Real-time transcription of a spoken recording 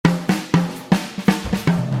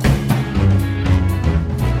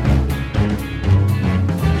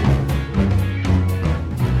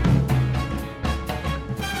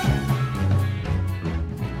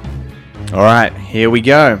All right, here we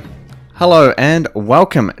go. Hello and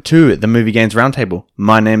welcome to the MovieGainz Roundtable.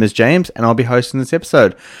 My name is James and I'll be hosting this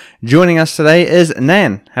episode. Joining us today is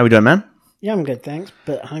Nan. How we doing, man? Yeah, I'm good, thanks.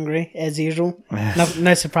 Bit hungry, as usual.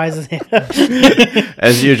 No surprises here.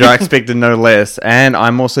 As usual, I expected no less. And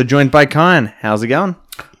I'm also joined by Kyan. How's it going?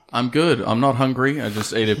 I'm good. I'm not hungry. I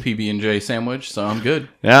just ate a PB&J sandwich, so I'm good.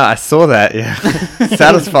 Yeah, I saw that. Yeah,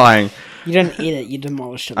 satisfying. You didn't eat it, you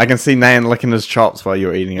demolished it. I can see Nan licking his chops while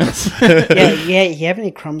you're eating it. Yeah, you have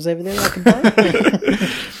any crumbs over there I can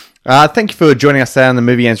borrow? Thank you for joining us today on the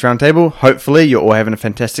MovieGainz Roundtable. Hopefully you're all having a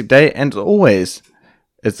fantastic day, and as always,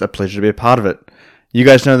 it's a pleasure to be a part of it. You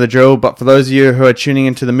guys know the drill, but for those of you who are tuning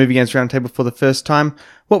into the MovieGainz Roundtable for the first time,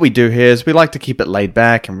 what we do here is we like to keep it laid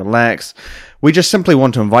back and relaxed. We just simply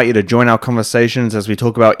want to invite you to join our conversations as we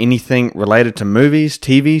talk about anything related to movies,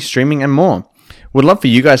 TV, streaming, and more. We'd love for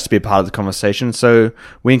you guys to be a part of the conversation, so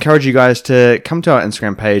we encourage you guys to come to our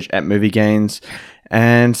Instagram page at MovieGainz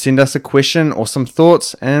and send us a question or some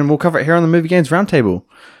thoughts, and we'll cover it here on the MovieGainz Roundtable.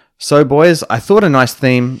 So, boys, I thought a nice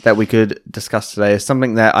theme that we could discuss today is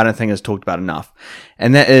something that I don't think is talked about enough,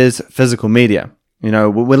 and that is physical media. You know,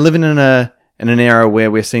 we're living in an era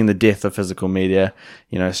where we're seeing the death of physical media.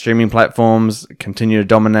 You know, streaming platforms continue to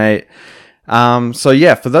dominate. So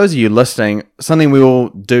yeah, for those of you listening, something we all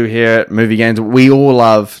do here at MovieGainz, we all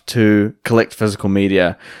love to collect physical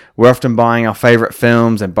media. We're often buying our favorite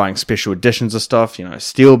films and buying special editions of stuff, you know,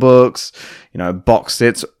 steelbooks, you know, box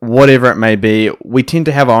sets, whatever it may be. We tend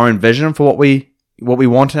to have our own vision for what we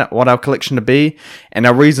want our collection to be, and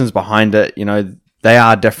our reasons behind it, you know, they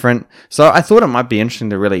are different. So I thought it might be interesting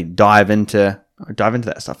to really dive into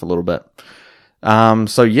that stuff a little bit.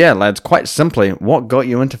 So yeah, lads, quite simply, what got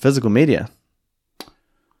you into physical media?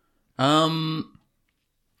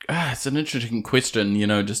 It's an interesting question, you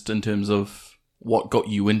know, just in terms of what got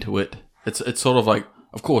you into it. It's sort of like,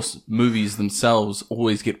 of course, movies themselves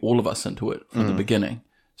always get all of us into it from the beginning.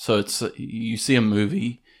 So it's, you see a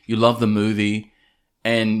movie, you love the movie,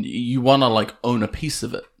 and you want to like own a piece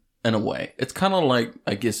of it in a way. It's kind of like,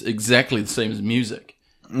 I guess, exactly the same as music.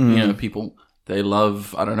 You know, people, they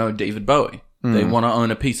love, I don't know, David Bowie. They want to own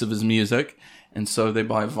a piece of his music, and so they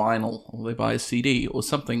buy vinyl or they buy a CD or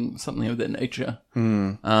something of that nature.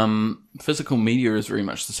 Physical media is very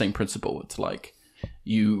much the same principle. It's like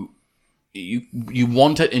you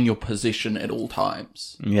want it in your possession at all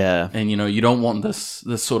times. Yeah, and you know you don't want this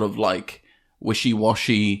sort of like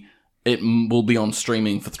wishy-washy. It will be on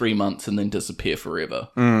streaming for 3 months and then disappear forever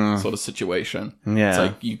sort of situation. Yeah, it's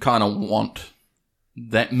like you kind of want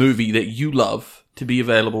that movie that you love to be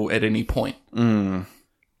available at any point.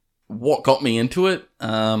 What got me into it?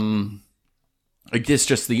 I guess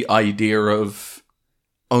just the idea of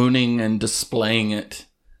owning and displaying it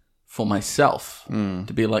for myself.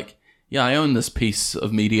 To be like, yeah, I own this piece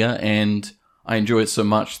of media and I enjoy it so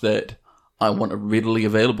much that I want it readily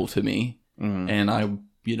available to me. And I,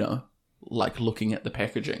 you know, like looking at the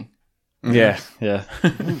packaging. Yeah.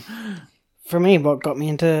 For me, what got me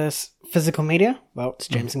into physical media? Well, it's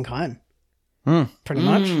James and Kyan. Pretty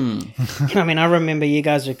much. I mean, I remember you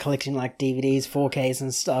guys were collecting like DVDs, 4Ks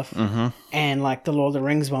and stuff. And like the Lord of the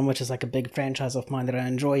Rings one, which is like a big franchise of mine that I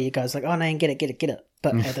enjoy, you guys were like, oh no, get it.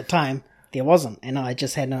 But at the time, there wasn't. And I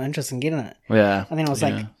just had no interest in getting it. Yeah. And then I was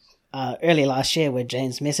like, early last year where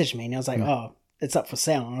James messaged me and I was like, oh, it's up for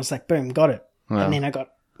sale. And I was like, boom, got it. Wow. And then I got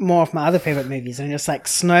more of my other favorite movies and just like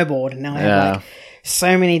snowballed. And now I have like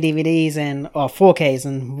so many DVDs and 4Ks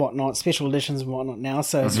and whatnot, special editions and whatnot now.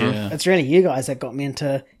 So it's really you guys that got me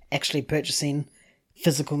into actually purchasing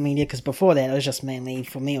physical media, because before that it was just mainly,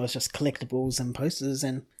 for me, it was just collectibles and posters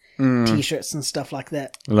and t-shirts and stuff like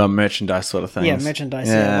that. A lot of merchandise sort of things. Yeah, merchandise.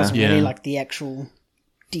 Yeah, it wasn't really like the actual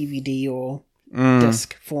DVD or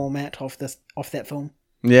disc format of that film.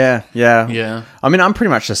 Yeah. I mean, I'm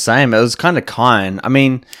pretty much the same. It was kind of Kyan. I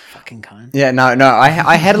mean, fucking Kyan. Yeah, no. I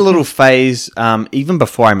had a little phase, even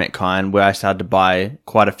before I met Kyan, where I started to buy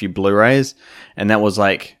quite a few Blu-rays, and that was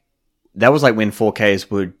like when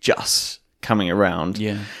 4Ks were just coming around.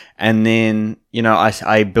 Yeah, and then you know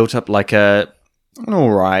I built up like an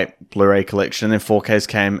alright Blu-ray collection. Then 4Ks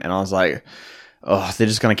came, and I was like, oh, they're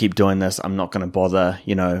just gonna keep doing this. I'm not gonna bother,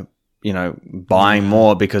 buying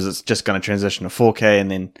more, because it's just going to transition to 4K and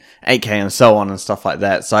then 8K and so on and stuff like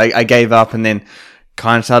that. So I gave up and then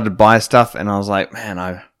kind of started to buy stuff, and I was like, man,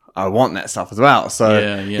 I want that stuff as well. So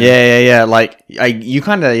yeah. Like you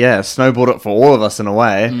kind of snowballed it for all of us in a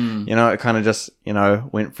way. You know, it kind of just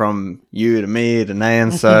went from you to me to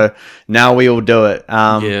Nan. So now we all do it.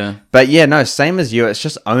 But yeah, no, same as you. It's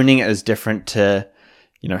just owning it is different to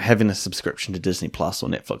having a subscription to Disney Plus or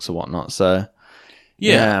Netflix or whatnot. So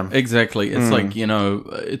Yeah, exactly. It's like,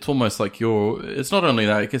 it's almost like it's not only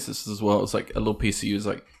that, I guess it's as well, it's like a little piece of you is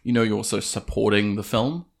like, you're also supporting the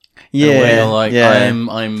film. Yeah. You're like, yeah.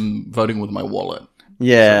 I'm voting with my wallet.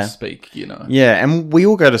 Yeah. So to speak, Yeah, and we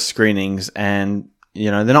all go to screenings and,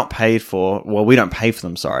 they're not paid for. Well, we don't pay for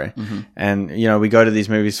them, sorry. Mm-hmm. And, we go to these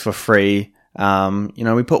movies for free.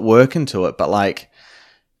 We put work into it, but like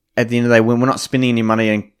at the end of the day, when we're not spending any money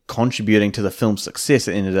and contributing to the film's success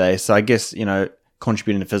at the end of the day. So I guess,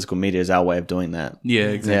 contributing to physical media is our way of doing that. Yeah,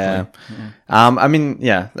 exactly.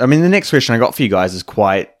 Yeah. The next question I got for you guys is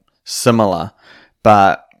quite similar,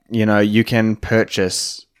 but, you can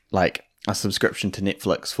purchase like a subscription to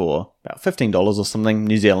Netflix for about $15 or something,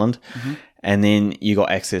 New Zealand. Mm-hmm. And then you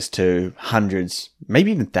got access to hundreds,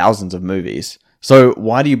 maybe even thousands of movies. So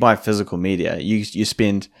why do you buy physical media? You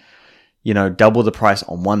spend, double the price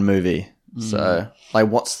on one movie. So like,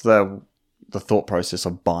 what's the thought process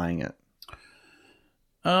of buying it?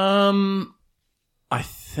 I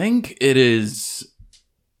think it is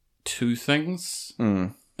two things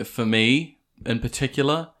for me in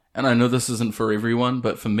particular. And I know this isn't for everyone,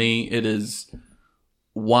 but for me, it is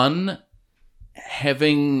one,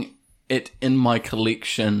 having it in my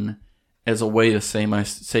collection as a way to say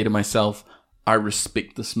to myself, I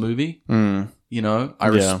respect this movie. I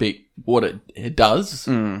respect what it does.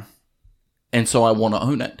 And so I want to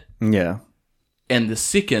own it. Yeah. And the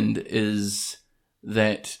second is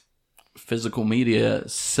that physical media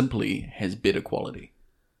simply has better quality.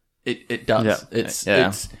 It does. Yeah.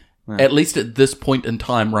 It's at least at this point in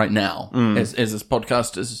time right now, as this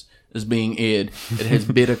podcast is being aired, it has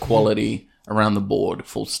better quality around the board,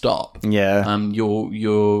 full stop. Yeah.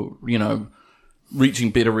 You're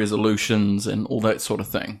reaching better resolutions and all that sort of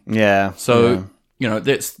thing. Yeah. So,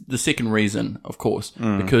 that's the second reason, of course,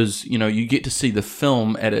 because, you get to see the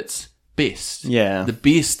film at its best. Yeah. The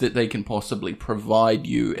best that they can possibly provide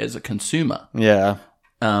you as a consumer. Yeah.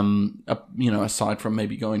 Aside from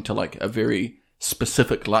maybe going to like a very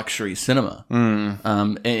specific luxury cinema.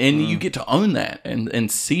 And you get to own that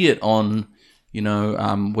and see it on,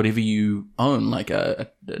 whatever you own, like an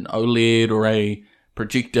OLED or a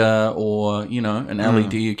projector or, an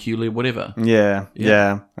LED, a QLED, whatever. Yeah.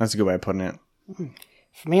 That's a good way of putting it.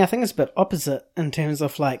 For me, I think it's a bit opposite in terms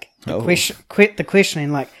of like the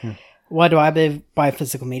questioning, like, why do I buy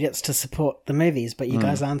physical media? It's to support the movies, but you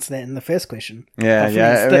guys answer that in the first question. Yeah.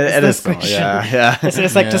 It is. Yeah.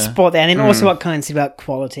 It's like to support that, and then also what kind of about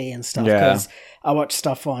quality and stuff. Because I watch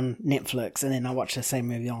stuff on Netflix, and then I watch the same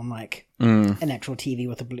movie on like an actual TV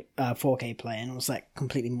with a 4K player, and it was like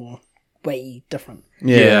completely way different.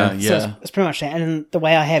 Yeah. So it's pretty much that. And the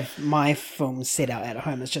way I have my films set out at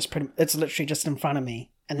home is it's literally just in front of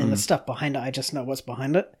me, and then the stuff behind it, I just know what's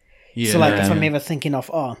behind it. Yeah, so like if I'm ever thinking of,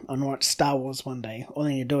 I'm going to watch Star Wars one day, all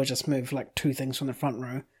I need to do is just move like two things from the front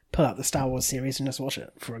row, pull out the Star Wars series and just watch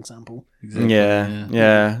it, for example. Exactly.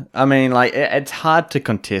 Yeah. I mean, like it's hard to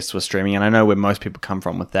contest with streaming, and I know where most people come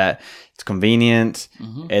from with that. It's convenient.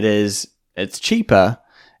 It's cheaper,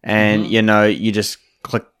 and you just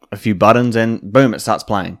click a few buttons and boom, it starts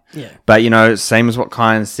playing. Yeah. But same as what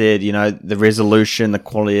Kyan said, the resolution, the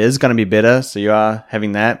quality is going to be better, so you are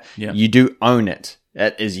having that. Yeah. You do own it.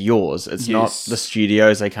 It is yours. It's not the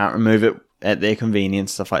studios. They can't remove it at their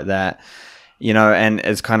convenience, stuff like that. And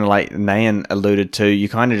it's kind of like Nayan alluded to, you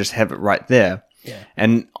kind of just have it right there. Yeah.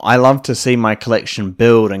 And I love to see my collection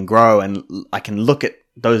build and grow, and I can look at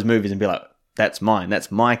those movies and be like, that's mine. That's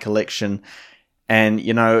my collection. And,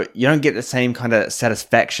 you don't get the same kind of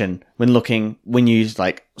satisfaction when you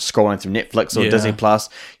like scrolling through Netflix or Disney Plus.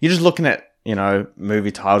 You're just looking at,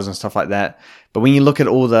 movie titles and stuff like that. But when you look at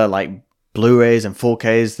all the like Blu-rays and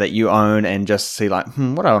 4Ks that you own and just see like,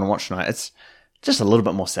 what do I want to watch tonight? It's just a little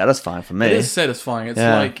bit more satisfying for me. It is satisfying. It's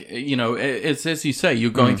like, it's as you say, you're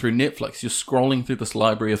going through Netflix, you're scrolling through this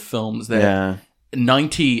library of films that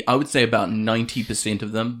 90, I would say about 90%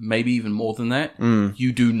 of them, maybe even more than that,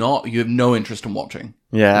 you have no interest in watching.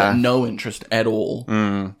 Yeah. Like, no interest at all.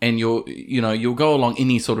 And you'll go along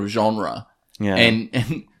any sort of genre. Yeah.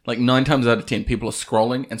 And like 9 times out of 10, people are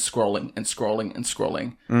scrolling and scrolling and scrolling and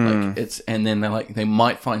scrolling. And then they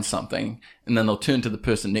might find something, and then they'll turn to the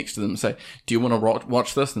person next to them and say, "Do you want to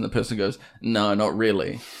watch this?" And the person goes, "No, not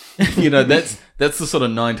really." That's the sort of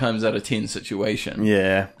 9 times out of 10 situation.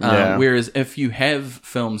 Yeah. Whereas if you have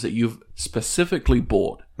films that you've specifically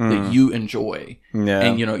bought that you enjoy,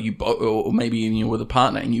 and or maybe even you're with a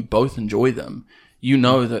partner and you both enjoy them,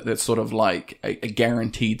 that that's sort of like a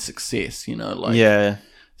guaranteed success.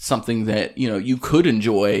 Something that you could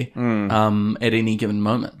enjoy at any given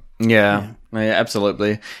moment. Yeah,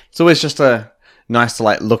 absolutely. It's always just a nice to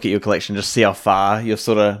like look at your collection, just see how far you've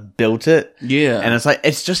sort of built it. Yeah. And it's like,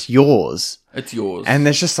 it's just yours. It's yours. And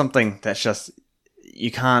there's just something that's just,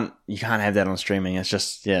 you can't have that on streaming. It's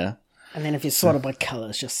just, yeah. And then if you sort it by colour,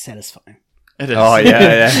 it's just satisfying. It is. Oh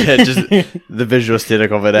yeah. Just the visual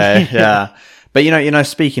aesthetic of it, yeah. But you know,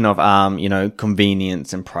 speaking of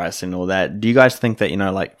convenience and price and all that, do you guys think that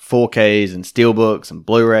like 4Ks and steelbooks and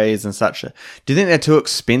Blu-rays and such, do you think they're too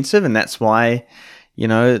expensive and that's why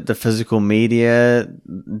the physical media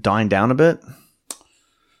dying down a bit?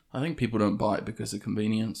 I think people don't buy it because of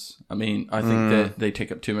convenience. I mean, I think that they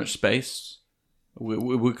take up too much space.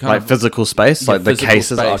 We're kind like of physical space, like the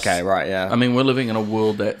cases. Space. Okay, right, yeah. I mean, we're living in a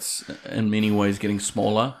world that's in many ways getting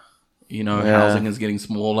smaller. Housing is getting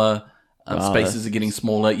smaller. Spaces are getting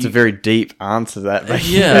smaller. It's a very deep answer to that. But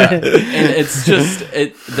yeah, and it's just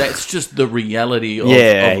that's just the reality of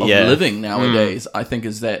living nowadays. I think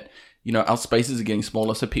is that our spaces are getting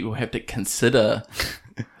smaller, so people have to consider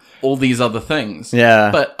all these other things.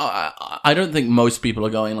 Yeah, but I don't think most people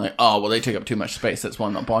are going like, oh, well, they take up too much space, that's why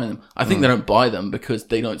I'm not buying them. I think they don't buy them because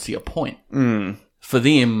they don't see a point. For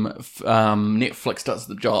them, Netflix does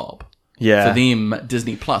the job. Yeah. For them,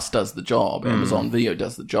 Disney Plus does the job. Amazon Video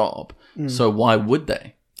does the job. So why would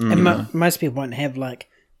they? And most people won't have like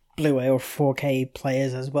Blu-ray or 4K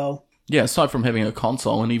players as well. Yeah, aside from having a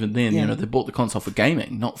console, and even then, they bought the console for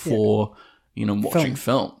gaming, not for watching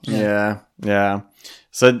films. Yeah.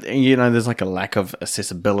 So there's like a lack of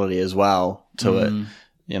accessibility as well to it.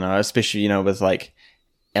 Especially with like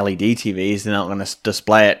LED TVs, they're not going to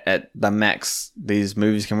display it at the max these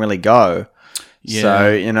movies can really go. Yeah.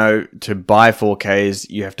 So, to buy 4Ks,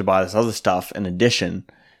 you have to buy this other stuff in addition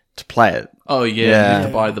to play it. Oh, yeah. You have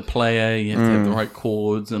to buy the player, you have to have the right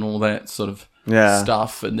cords and all that sort of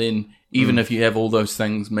stuff. And then even if you have all those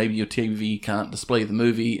things, maybe your TV can't display the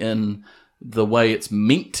movie in the way it's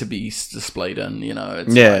meant to be displayed in,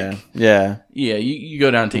 It's you go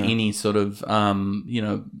down to any sort of,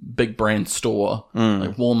 big brand store,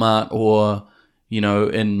 like Walmart or...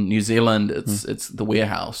 in New Zealand, it's the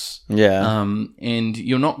warehouse. Yeah. And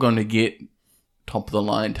you're not going to get top of the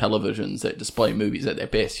line televisions that display movies at their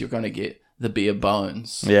best. You're going to get the bare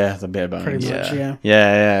bones. Yeah, the bare bones. Pretty much, yeah.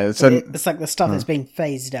 Yeah. It's like the stuff that's been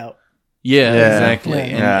phased out. Yeah, exactly.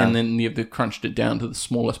 And then they've crunched it down to the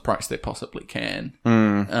smallest price they possibly can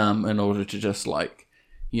in order to just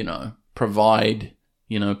provide,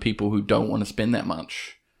 people who don't want to spend that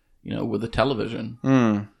much, with a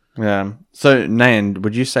television. Yeah. So, Nan,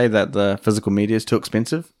 would you say that the physical media is too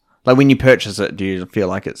expensive? Like, when you purchase it, do you feel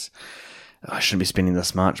like I shouldn't be spending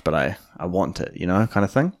this much, but I want it, kind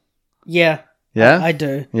of thing? Yeah. Yeah? I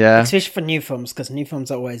do. Yeah. Especially for new films, because new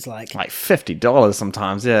films are always like $50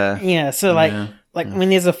 sometimes, yeah. Yeah, so when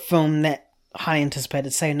there's a film that highly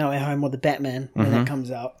anticipated, say No Way Home or The Batman, when that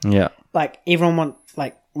comes out. Yeah. Like, everyone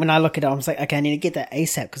when I look at it, I'm just like, okay, I need to get that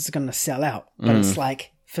ASAP because it's going to sell out. But it's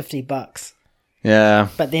like $50. Yeah.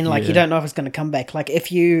 But then, you don't know if it's going to come back. Like,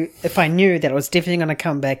 if I knew that it was definitely going to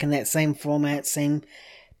come back in that same format, same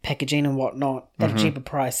packaging and whatnot, at a cheaper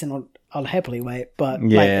price, then I'll happily wait. But,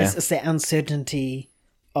 it's that uncertainty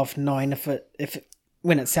of knowing if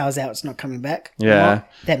when it sells out, it's not coming back. Yeah.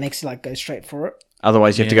 That makes you, go straight for it.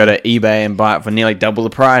 Otherwise, you have to go to eBay and buy it for nearly double the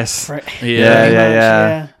price. Right.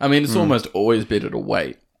 Yeah. I mean, it's almost always better to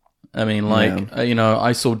wait. I mean,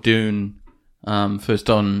 I saw Dune first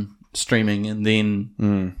on streaming and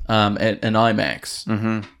then at an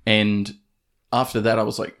IMAX, and after that I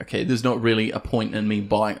was like, okay, there's not really a point in me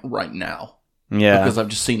buying it right now, because I've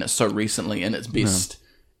just seen it so recently and it's best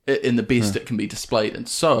in the best it can be displayed, and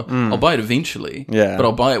so I'll buy it eventually, but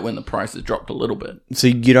I'll buy it when the price has dropped a little bit. So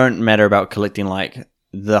you don't matter about collecting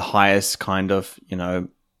the highest kind of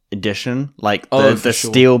edition, like the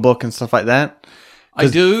steel book and stuff like that? I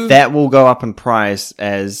do. That will go up in price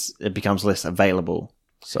as it becomes less available.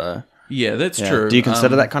 So yeah, that's true. Do you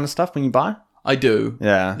consider that kind of stuff when you buy? I do.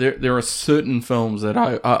 Yeah. There are certain films that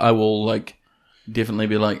I will definitely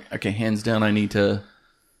be like, okay, hands down, I need to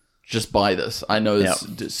just buy this. I know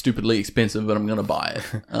it's stupidly expensive, but I'm gonna buy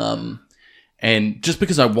it. And just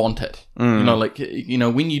because I want it,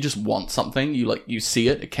 when you just want something, you see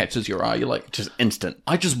it, it catches your eye, you're like, just instant.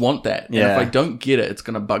 I just want that. Yeah. And if I don't get it, it's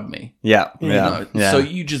gonna bug me. Yeah. So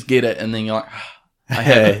you just get it, and then you're like, I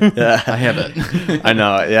have it. I have it. I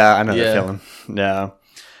know. Yeah, I know that feeling. Yeah.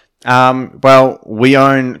 Well, we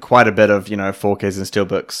own quite a bit of 4Ks and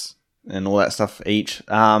steelbooks and all that stuff each.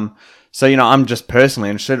 So I'm just personally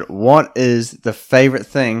interested. What is the favorite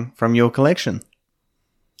thing from your collection?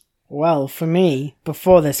 Well, for me,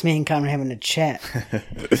 before this, me and Karen were having a chat.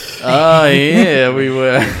 Oh, yeah, we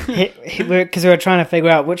were. Because we were trying to figure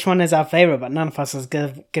out which one is our favourite, but none of us was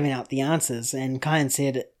giving out the answers. And Kyan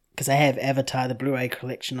said, because I have Avatar, the Blu-ray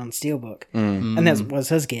collection on Steelbook, and that was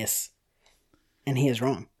his guess. And he is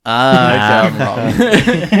wrong. Ah, okay, I'm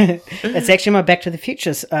wrong. It's actually my Back to the Future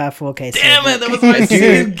 4K. Damn it, that was my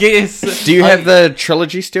second guess. Do you have the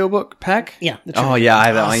trilogy steelbook pack? Yeah. Oh, yeah, I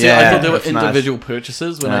have that one. See, Yeah, I thought they were that's individual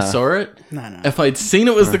purchases when I saw it. No. If I'd seen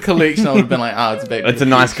it was the collection, I would have been like, it's Back to It's the a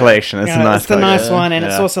nice Future. collection. It's a nice the collection. nice one, and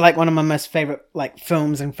it's Yeah. also like one of my most favorite like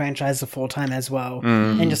films and franchises of all time as well.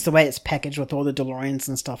 And just the way it's packaged with all the DeLoreans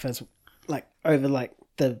and stuff is like over like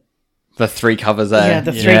the three covers there.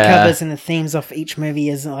 the three covers and the themes of each movie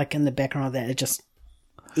is like in the background of that. It's just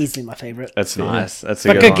easily my favorite. That's nice. That's a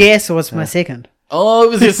But good one. guess was my second. Oh, it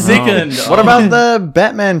was your second. What about the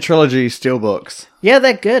Batman trilogy steelbooks? Yeah,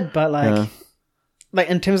 they're good, but like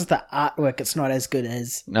in terms of the artwork, it's not as good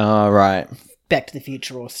as Oh, right. Back to the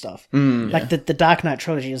Future or stuff. Like the Dark Knight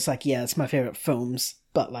trilogy is like, it's my favorite films,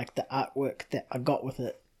 but like the artwork that I got with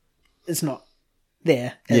it is not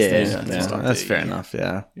there. As those ones. That's fair enough,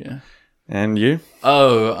 yeah. Yeah. And you?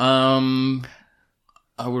 Oh,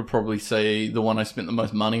 I would probably say the one I spent the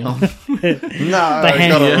most money on, which No, I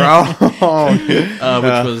got it wrong.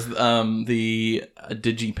 was the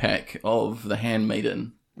digipack of The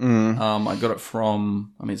Handmaiden. I got it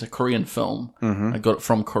from, it's a Korean film. I got it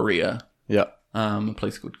from Korea. Yep. A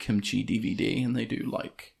place called Kimchi DVD, and they do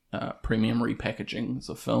like premium repackagings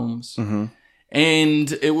of films.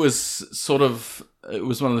 And it was one of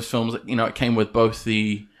those films that, it came with both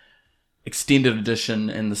the extended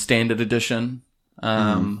edition and the standard edition.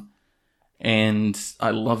 And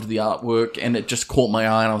I loved the artwork, and it just caught my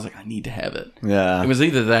eye, and I was like, I need to have it. Yeah. It was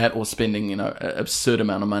either that or spending, an absurd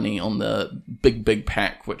amount of money on the big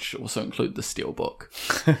pack, which also included the steelbook.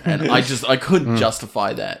 And I couldn't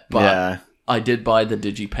justify that, but I did buy the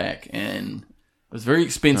digipack, and it was very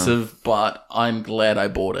expensive, but I'm glad I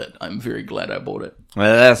bought it. I'm very glad I bought it.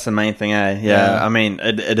 Well, that's the main thing, eh? Yeah. I mean,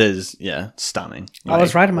 it is, stunning. I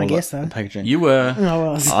was right in my all guess, the though. packaging. You were... I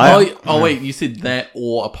was. Wait, you said that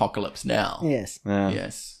or Apocalypse Now. Yes.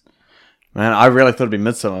 Yes. Man, I really thought it'd be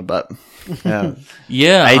Midsummer, but yeah.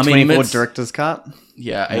 Yeah, A24 director's cut.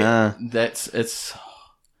 Yeah, it's...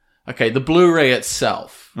 Okay, the Blu-ray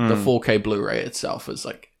itself, the 4K Blu-ray itself is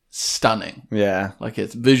like stunning. Yeah. Like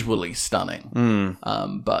it's visually stunning.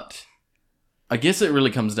 But I guess it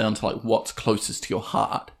really comes down to like what's closest to your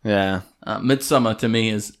heart. Yeah. Midsummer to me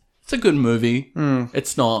it's a good movie.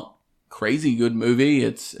 It's not crazy good movie.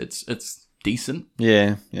 It's decent.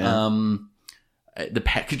 Yeah. Yeah. The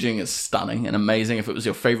packaging is stunning and amazing. If it was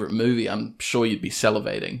your favorite movie, I'm sure you'd be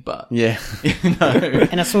salivating. But yeah.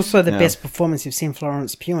 And it's also the best performance you've seen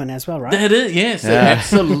Florence Pugh in as well, right? That is, yes, it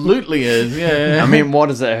absolutely is. Yeah. I mean,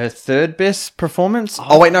 what is it? Her third best performance?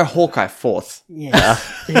 Oh wait, no, Hawkeye fourth. Yeah.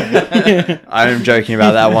 I'm joking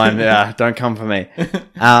about that one. Yeah, don't come for me.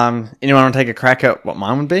 Anyone want to take a crack at what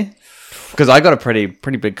mine would be? Because I got a pretty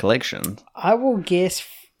big collection. I will guess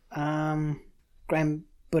Grand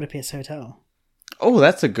Budapest Hotel. Oh,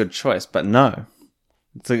 that's a good choice, but no.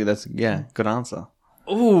 That's good answer.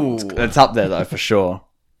 Ooh. It's up there though for sure.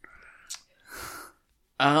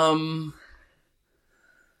 God,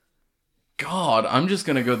 I'm just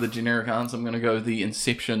gonna go the generic answer. I'm gonna go the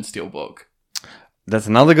Inception steelbook. That's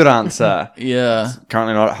another good answer. Yeah,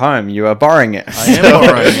 Currently not at home. You are borrowing it. I am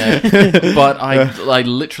borrowing it, but I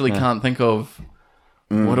literally can't think of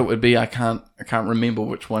what it would be. I can't remember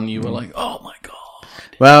which one you were like. Oh my god.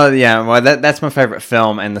 Well, yeah, that's my favorite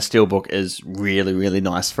film, and the steelbook is really, really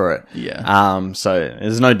nice for it. Yeah. So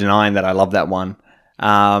there's no denying that I love that one.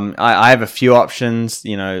 I have a few options.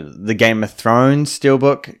 The Game of Thrones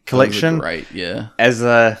steelbook collection. Right. Yeah. As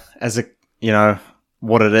a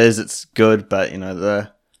what it is, it's good, but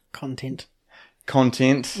the Content.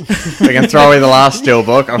 We can throw away the last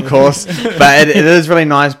steelbook, of course, but it is really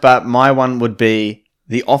nice. But my one would be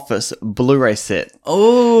the Office Blu-ray set.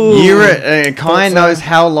 Oh, Kai knows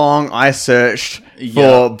how long I searched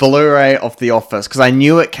for Blu-ray of The Office because I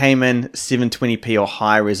knew it came in 720p or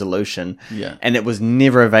high resolution, and it was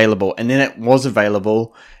never available. And then it was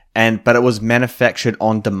available, but it was manufactured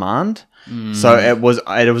on demand, so it was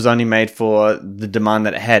only made for the demand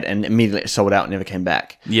that it had, and immediately it sold out and never came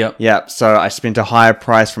back. Yep. So I spent a higher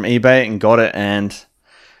price from eBay and got it, and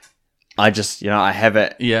I just, I have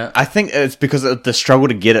it. Yeah. I think it's because of the struggle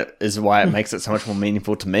to get it is why it makes it so much more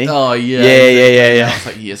meaningful to me. Oh, yeah. Yeah. I was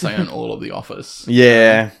like, yes, I own all of The Office.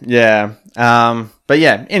 Yeah. But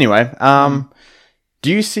yeah, anyway, Do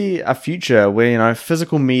you see a future where,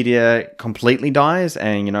 physical media completely dies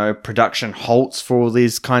and, production halts for all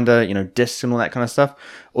these kind of, discs and all that kind of stuff?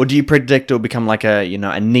 Or do you predict it'll become like a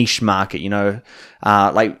niche market,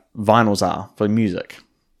 like vinyls are for music?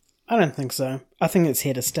 I don't think so. I think it's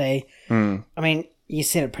here to stay. I mean, you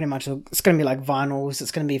said it pretty much. It's going to be like vinyls.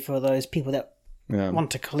 It's going to be for those people that want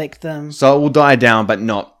to collect them. So it will die down, but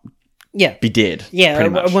not be dead. Yeah,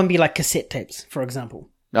 it won't be like cassette tapes, for example.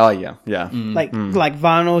 Oh, yeah. Like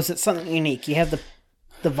vinyls, it's something unique. You have the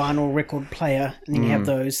vinyl record player, and then you have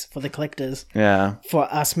those for the collectors. Yeah. For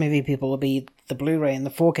us movie people, it'll be the Blu-ray and the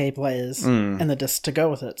 4K players and the discs to go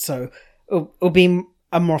with it. So it'll be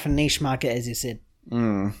a more of a niche market, as you said.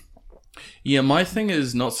 Yeah, my thing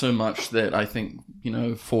is not so much that I think,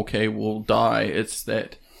 4K will die. It's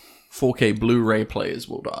that 4K Blu-ray players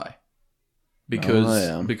will die.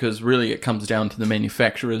 Because really it comes down to the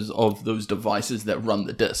manufacturers of those devices that run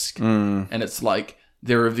the disc. And it's like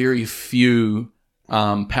there are very few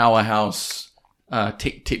powerhouse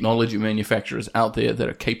technology manufacturers out there that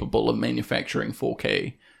are capable of manufacturing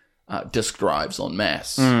 4K disc drives en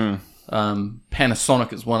masse.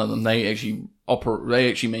 Panasonic is one of them. They actually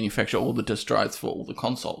manufacture all the disc drives for all the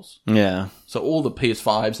consoles. Yeah. So all the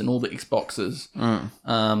PS5s and all the Xboxes,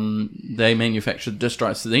 they manufacture the disc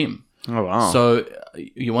drives for them. Oh, wow. So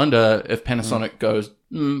you wonder if Panasonic goes,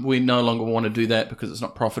 we no longer want to do that because it's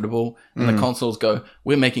not profitable. And the consoles go,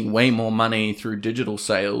 we're making way more money through digital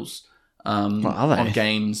sales on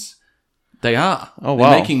games. They are. Oh, wow.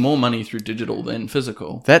 They're making more money through digital than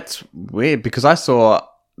physical. That's weird because I saw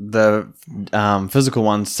the physical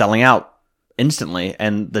ones selling out instantly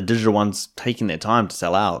and the digital ones taking their time to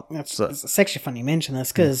sell out. It's actually funny you mention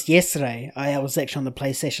this because yesterday I was actually on the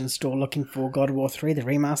PlayStation store looking for God of War 3, the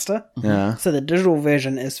remaster. Yeah. So the digital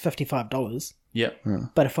version is $55. Yep. Yeah.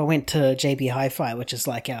 But if I went to JB Hi-Fi, which is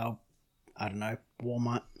like our, I don't know,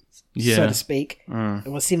 Walmart, so to speak,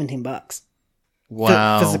 it was $17.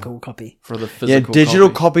 Wow. Physical copy. For the physical digital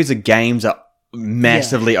copy. copies of games are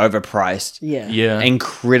massively overpriced. Yeah.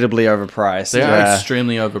 Incredibly overpriced. They are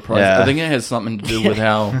extremely overpriced. Yeah. I think it has something to do with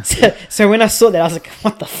how... So when I saw that, I was like,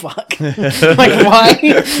 what the fuck? Like,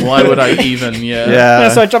 why? Why would I even... Yeah.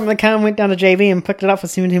 So I jumped in the car and went down to JB and picked it up for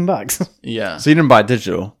 $17. Yeah. So you didn't buy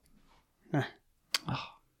digital?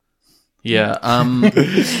 Yeah.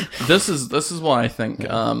 This is why I think,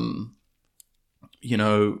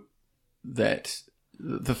 that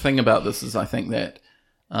the thing about this is I think that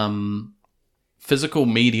physical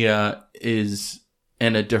media is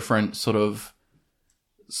in a different sort of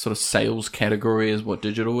sales category as what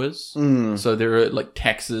digital is. So there are like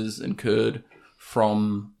taxes incurred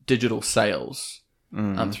from digital sales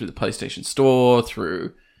through the PlayStation Store,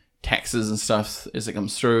 through taxes and stuff as it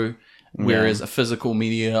comes through. Whereas a physical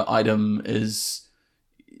media item is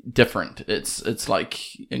different. It's like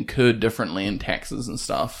incurred differently in taxes and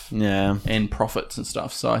stuff. Yeah. And profits and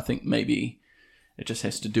stuff. So I think maybe it just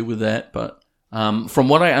has to do with that. But from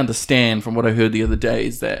what I understand, from what I heard the other day,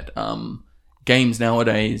 is that games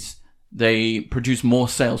nowadays, they produce more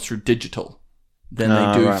sales through digital than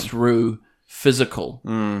they do through physical.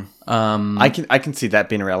 I can see that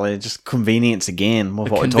being a reality. Just convenience again.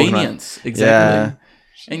 With what convenience, we're talking about. exactly. Yeah.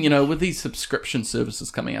 And, with these subscription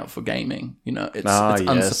services coming out for gaming, it's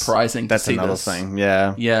unsurprising That's to see another this. thing,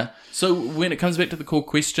 yeah. Yeah. So when it comes back to the core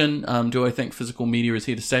question, do I think physical media is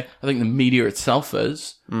here to stay? I think the media itself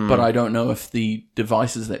is, but I don't know if the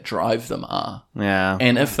devices that drive them are. Yeah.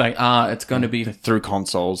 And if they are, it's going to be... through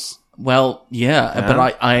consoles. Well, yeah.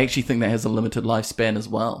 But I actually think that has a limited lifespan as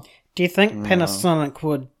well. Do you think Panasonic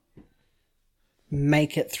would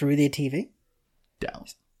make it through their TV?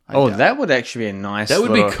 Doubt. That would actually be a nice... That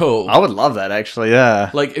would be cool. I would love that, actually,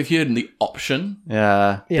 yeah. Like, if you had the option,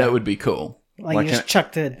 Yeah. that would be cool. Like you just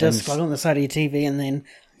chuck the disc on the side of your TV and then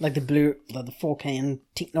like the 4K and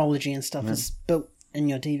technology and stuff is built in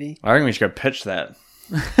your TV. I reckon we should go pitch that.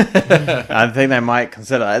 I think they might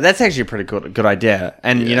consider that. That's actually a pretty good idea.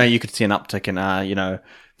 And, you could see an uptick in,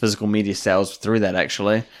 physical media sales through that,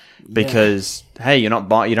 actually. Because, hey, you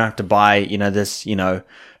don't have to buy, this,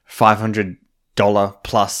 $500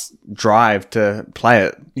 plus drive to play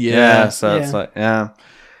it. So it's like,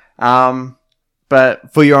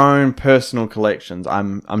 but for your own personal collections,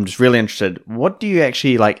 I'm just really interested. What do you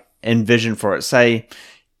actually like envision for it? Say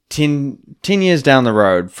 10 years down the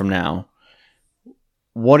road from now,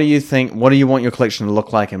 what do you think, what do you want your collection to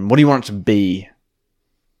look like and what do you want it to be?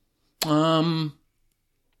 I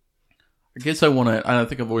guess I want it, and I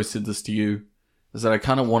think I've always said this to you, is that I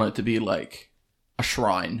kind of want it to be like a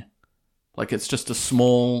shrine. Like it's just a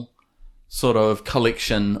small sort of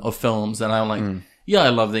collection of films, and I'm like, I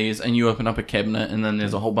love these. And you open up a cabinet, and then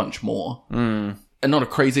there's a whole bunch more. not a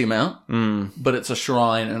crazy amount, but it's a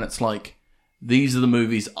shrine, and it's like, these are the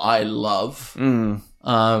movies I love.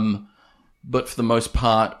 But for the most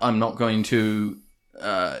part, I'm not going to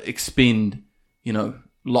expend,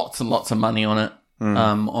 lots and lots of money on it,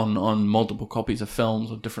 on multiple copies of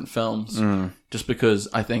films, of different films, just because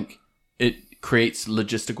I think it creates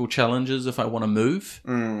logistical challenges if I want to move.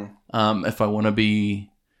 If I want to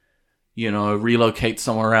be, relocate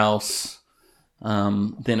somewhere else,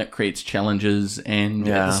 then it creates challenges. And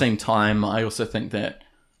at the same time, I also think that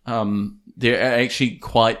there are actually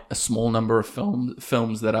quite a small number of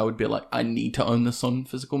films that I would be like, I need to own this on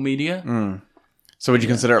physical media. So would you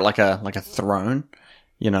consider it like a throne?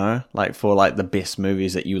 Like for like the best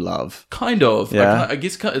movies that you love. Kind of. Yeah. I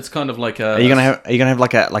guess it's kind of like a. Are you gonna have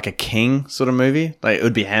like a King sort of movie? Like it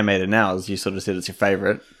would be Handmaiden now, as you sort of said, it's your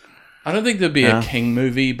favorite. I don't think there'd be a King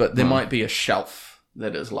movie, but there might be a shelf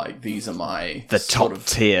that is like, these are my top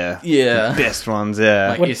tier, best ones,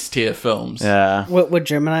 like S tier films. Yeah. Would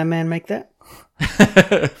Gemini Man make that?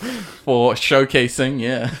 For showcasing,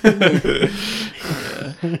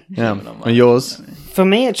 And yours? For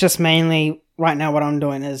me, it's just mainly right now. What I'm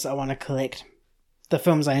doing is I want to collect the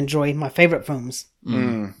films I enjoy, my favorite films,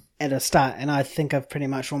 at a start, and I think I've pretty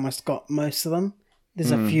much almost got most of them.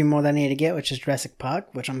 There's a few more that I need to get, which is Jurassic Park,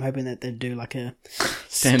 which I'm hoping that they do like a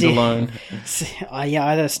standalone.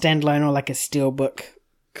 Either a standalone or like a steelbook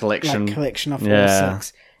collection of all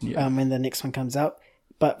 6 when the next one comes out.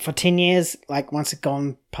 But for 10 years, like once it's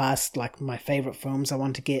gone past like my favorite films, I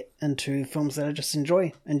want to get into films that I just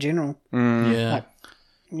enjoy in general.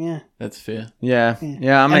 That's fair.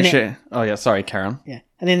 I'm actually. Sorry, Karen. Yeah,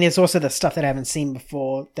 and then there's also the stuff that I haven't seen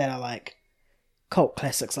before that are like cult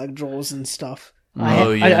classics, like Jaws and stuff.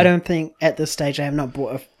 I don't think at this stage I have not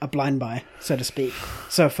bought a blind buy, so to speak.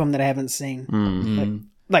 So a film that I haven't seen.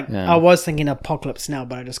 I was thinking Apocalypse Now,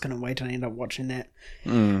 but I just couldn't wait till I ended up watching that.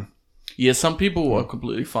 Yeah, some people are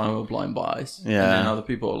completely fine with blind buys. Yeah. And then other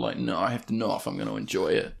people are like, no, I have to know if I'm going to enjoy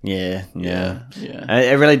it. Yeah.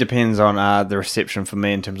 It really depends on the reception for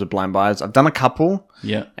me in terms of blind buys. I've done a couple.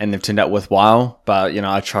 Yeah. And they've turned out worthwhile, but,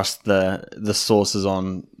 I trust the sources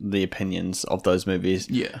on the opinions of those movies.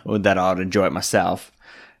 Yeah. That I'd enjoy it myself.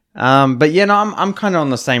 I'm kind of on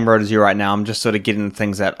the same road as you right now. I'm just sort of getting the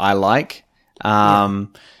things that I like.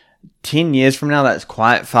 10 years from now, that's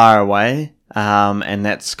quite far away. And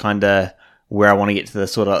that's kind of where I want to get to the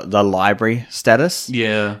sort of the library status.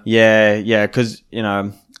 Yeah. Because,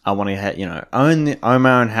 I want to, own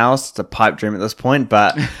my own house. It's a pipe dream at this point,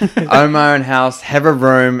 but own my own house, have a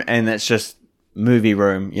room, and that's just movie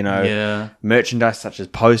room, merchandise such as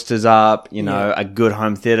posters up, a good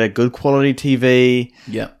home theater, good quality TV,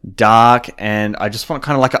 dark, and I just want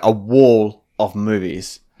kind of like a wall of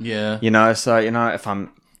movies. Yeah. So, if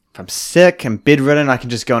I'm sick and bedridden, I can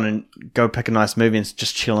just go pick a nice movie and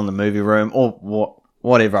just chill in the movie room or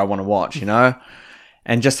whatever I want to watch,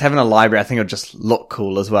 And just having a library, I think it'll just look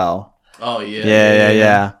cool as well. Oh, yeah.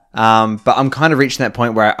 Yeah. But I'm kind of reaching that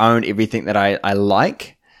point where I own everything that I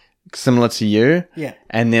like, similar to you. Yeah.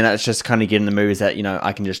 And then it's just kind of getting the movies that,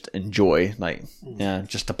 I can just enjoy, like,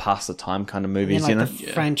 just to pass the time kind of movies, the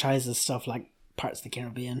franchises stuff like Pirates of the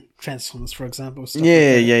Caribbean, Transformers, for example. Stuff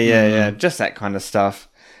Yeah. Just that kind of stuff.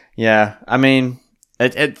 Yeah, I mean,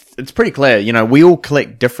 it's pretty clear. We all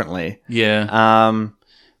collect differently. Yeah.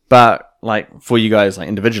 But like for you guys, like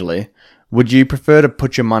individually, would you prefer to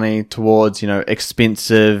put your money towards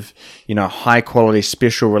expensive, high quality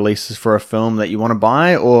special releases for a film that you want to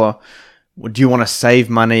buy, or do you want to save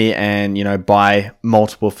money and buy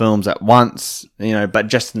multiple films at once, but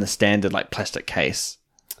just in the standard like plastic case?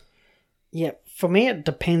 Yeah. For me, it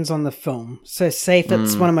depends on the film. So, say if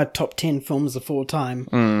it's one of my top 10 films of all time,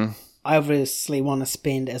 I obviously want to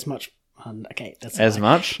spend as much. That's as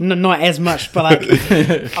much? No, not as much, but like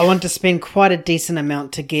I want to spend quite a decent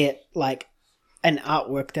amount to get like an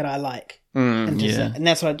artwork that I like. And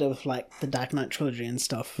that's what I do with like the Dark Knight trilogy and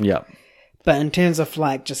stuff. Yeah. But in terms of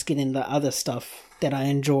like just getting the other stuff that I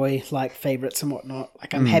enjoy, like favorites and whatnot,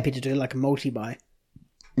 like I'm happy to do like a multi-buy.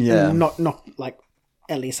 Yeah. And not like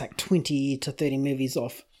at least like 20 to 30 movies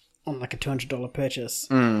off on like a $200 purchase.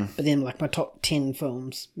 But then like my top 10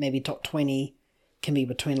 films, maybe top 20 can be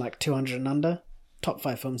between like 200 and under. Top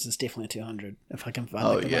 5 films is definitely 200 if I can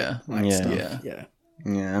find stuff.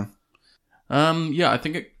 Yeah. I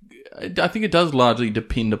think it does largely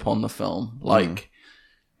depend upon the film. Like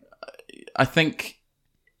I think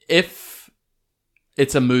if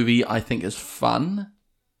it's a movie I think is fun,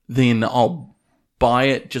 then I'll buy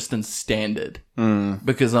it just in standard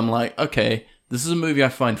because I'm like, okay, this is a movie I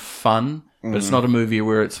find fun, but it's not a movie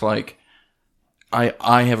where it's like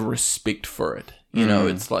I have a respect for it.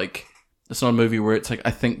 It's like It's not a movie where it's like, I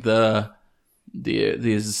think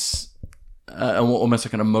there's almost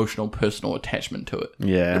like an emotional, personal attachment to it.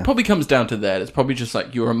 Yeah. It probably comes down to that. It's probably just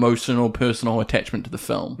like your emotional, personal attachment to the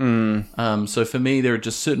film. So for me, there are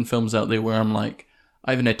just certain films out there where I'm like,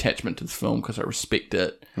 I have an attachment to the film because I respect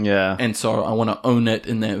it. Yeah. And so I want to own it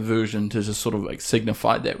in that version to just sort of like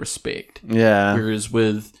signify that respect. Yeah. Whereas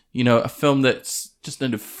with, a film that's just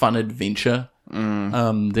a fun adventure,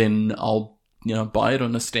 then I'll, buy it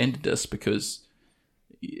on a standard disc because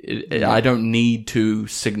I don't need to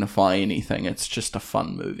signify anything. It's just a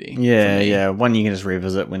fun movie. Yeah. One you can just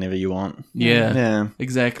revisit whenever you want. Yeah.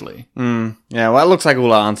 Exactly. Yeah, well, it looks like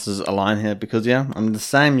all our answers align here because, I'm the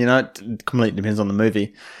same. It completely depends on the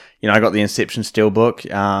movie. I got the Inception Steelbook.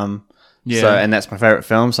 So, and that's my favorite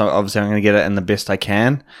film. So obviously I'm going to get it in the best I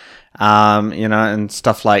can. And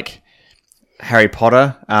stuff like Harry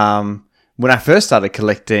Potter. When I first started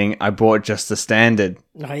collecting, I bought just the standard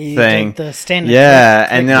thing. The standard. Yeah,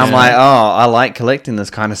 and then I'm like, I like collecting this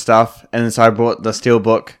kind of stuff. And so I bought the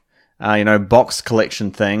Steelbook, box collection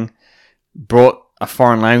thing. Brought a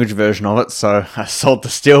foreign language version of it, so I sold the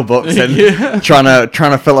Steelbooks and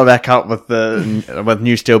trying to fill it back up with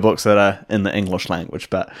new Steelbooks that are in the English language.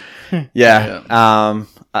 But it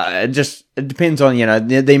depends on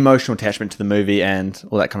the emotional attachment to the movie and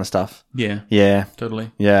all that kind of stuff. Yeah, totally.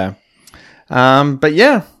 Yeah. But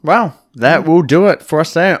yeah, wow, that will do it for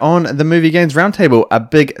us today on the MovieGainz Roundtable. A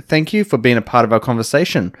big thank you for being a part of our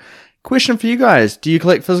conversation. Question for you guys: do you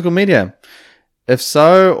collect physical media? If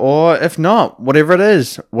so, or if not, whatever it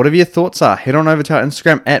is, whatever your thoughts are, head on over to our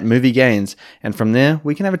Instagram at MovieGainz, and from there,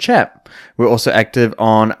 we can have a chat. We're also active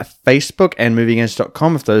on Facebook and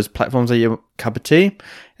MovieGainz.com if those platforms are your cup of tea.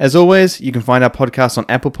 As always, you can find our podcast on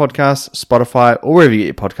Apple Podcasts, Spotify, or wherever you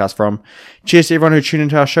get your podcast from. Cheers to everyone who tuned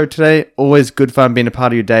into our show today. Always good fun being a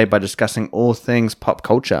part of your day by discussing all things pop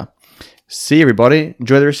culture. See you, everybody.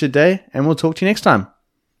 Enjoy the rest of your day, and we'll talk to you next time.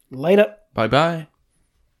 Later. Bye-bye.